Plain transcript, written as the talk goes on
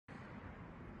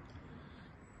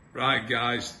Right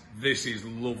guys, this is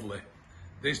lovely.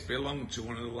 This belonged to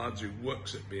one of the lads who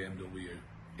works at BMW.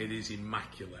 It is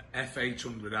immaculate.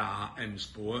 F800 R M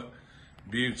Sport.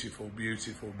 Beautiful,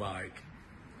 beautiful bike.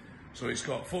 So it's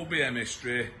got full BM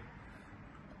history,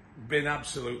 been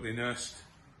absolutely nursed.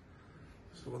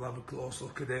 So we'll have a close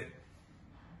look at it.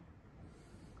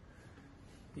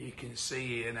 You can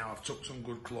see here now I've took some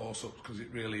good close-ups because it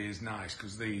really is nice,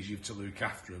 because these you have to look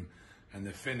after them, and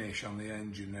the finish on the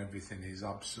engine and everything is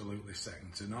absolutely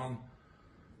second to none.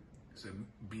 It's a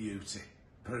beauty.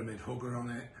 Pyramid hugger on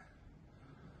it.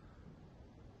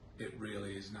 It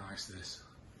really is nice, this.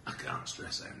 I can't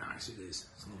stress how nice it is.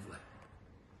 It's lovely.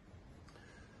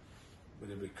 But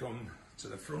if we come to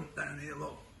the front down here,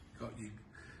 look, got your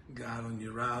guard on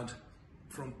your rad,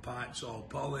 front pipes all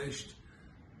polished.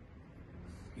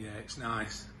 Yeah, it's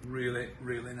nice. Really,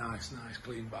 really nice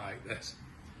clean bike, this.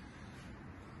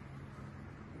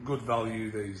 Good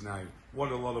value these now.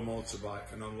 What a lot of motorbike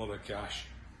for not a lot of cash.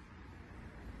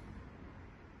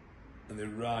 And they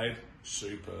ride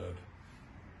superb.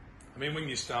 I mean, when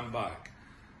you stand back,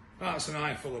 that's an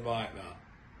eyeful of bike, that.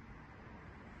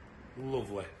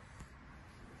 Lovely.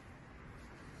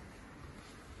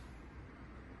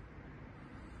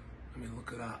 I mean,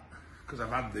 look at that. Because I've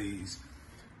had these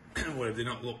where they're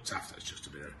not looked after, it's just a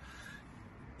bit of...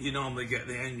 You normally get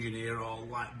the engine here all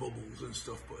like bubbles and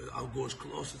stuff, but I'll go as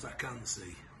close as I can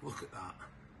see. Look at that.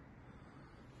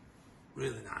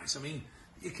 Really nice. I mean,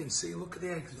 you can see, look at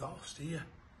the exhaust here.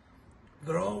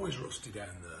 They're always rusty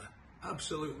down there.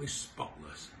 Absolutely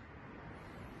spotless.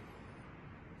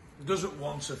 Doesn't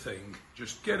want a thing.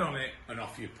 Just get on it and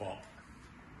off you pop.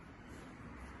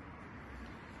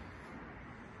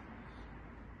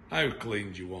 How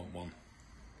clean do you want one?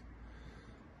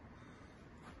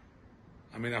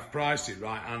 I mean, I've priced it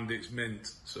right and it's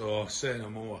mint, so say no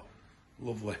more.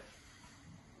 Lovely.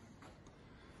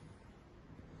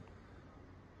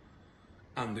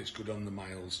 And it's good on the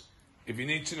miles. If you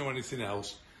need to know anything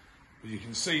else, you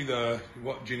can see there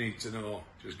what do you need to know.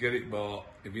 Just get it bought.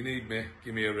 If you need me,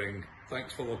 give me a ring.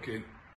 Thanks for looking.